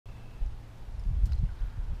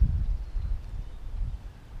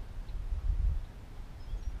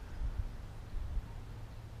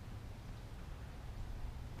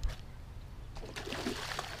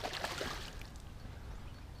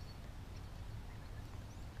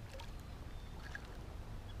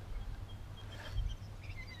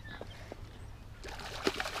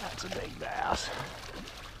That's a big bass.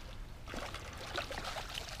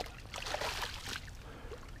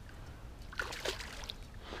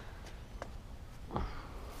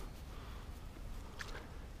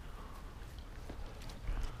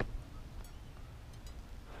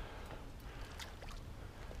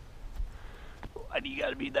 Why do you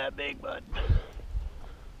gotta be that big, bud?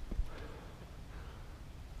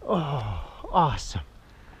 Oh, awesome.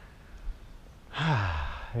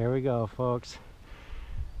 There we go, folks.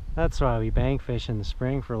 That's why we bank fish in the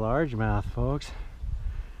spring for largemouth, folks.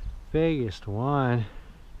 Biggest one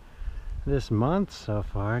this month so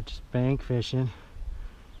far, just bank fishing.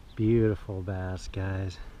 Beautiful bass,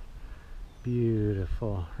 guys.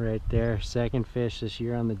 Beautiful. Right there, second fish this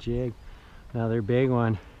year on the jig. Another big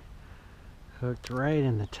one. Hooked right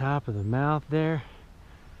in the top of the mouth there.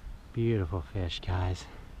 Beautiful fish, guys.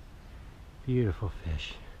 Beautiful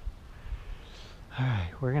fish.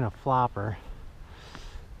 Alright, we're gonna flop her.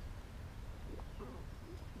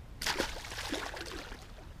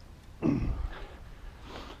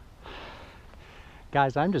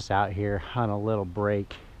 Guys, I'm just out here on a little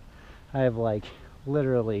break. I have like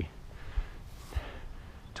literally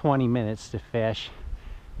 20 minutes to fish,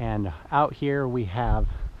 and out here we have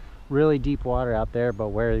really deep water out there, but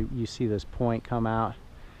where you see this point come out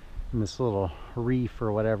and this little reef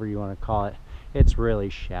or whatever you want to call it, it's really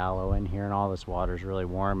shallow in here, and all this water is really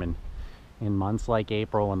warm. And in months like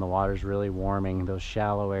April, when the water's really warming, those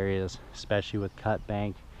shallow areas, especially with cut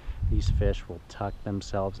bank, these fish will tuck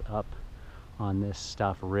themselves up on this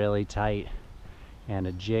stuff really tight, and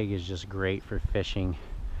a jig is just great for fishing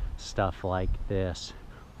stuff like this.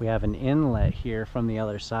 We have an inlet here from the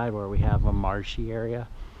other side where we have a marshy area,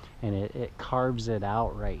 and it carves it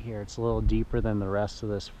out right here. It's a little deeper than the rest of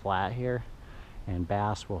this flat here, and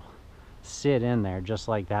bass will sit in there just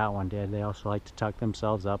like that one did. They also like to tuck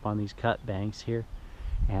themselves up on these cut banks here.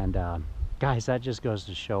 And guys, that just goes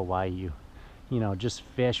to show why you know, just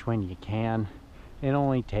fish when you can. It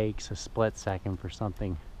only takes a split second for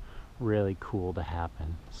something really cool to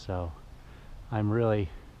happen. So I'm really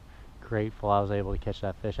grateful I was able to catch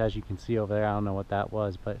that fish. As you can see over there, I don't know what that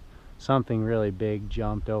was, but something really big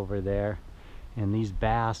jumped over there. And these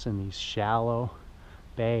bass in these shallow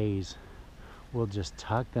bays will just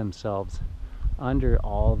tuck themselves under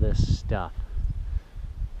all this stuff.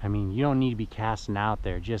 I mean, you don't need to be casting out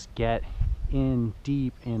there. Just get in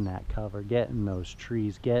deep in that cover, get in those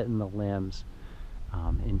trees, get in the limbs,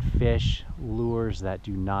 and fish lures that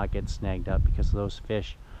do not get snagged up, because those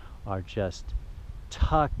fish are just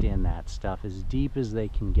tucked in that stuff as deep as they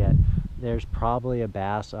can get. There's probably a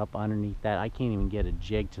bass up underneath that. I can't even get a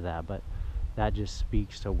jig to that, but that just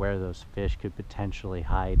speaks to where those fish could potentially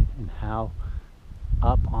hide and how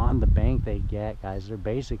up on the bank they get, guys. They're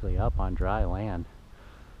basically up on dry land.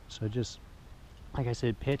 So just like I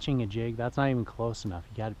said, pitching a jig, that's not even close enough.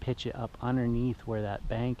 You got to pitch it up underneath where that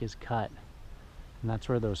bank is cut, and that's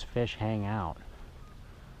where those fish hang out.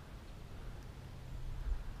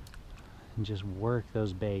 And just work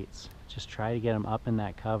those baits. Just try to get them up in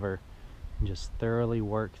that cover and just thoroughly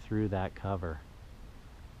work through that cover.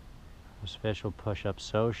 Those fish will push up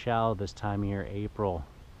so shallow this time of year, April,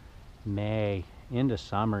 May, into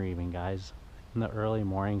summer even, guys. In the early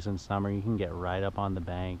mornings in summer, you can get right up on the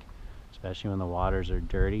bank, especially when the waters are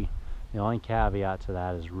dirty. The only caveat to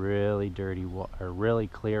that is really dirty or really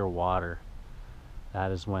clear water.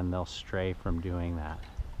 That is when they'll stray from doing that.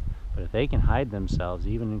 But if they can hide themselves,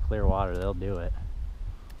 even in clear water, they'll do it.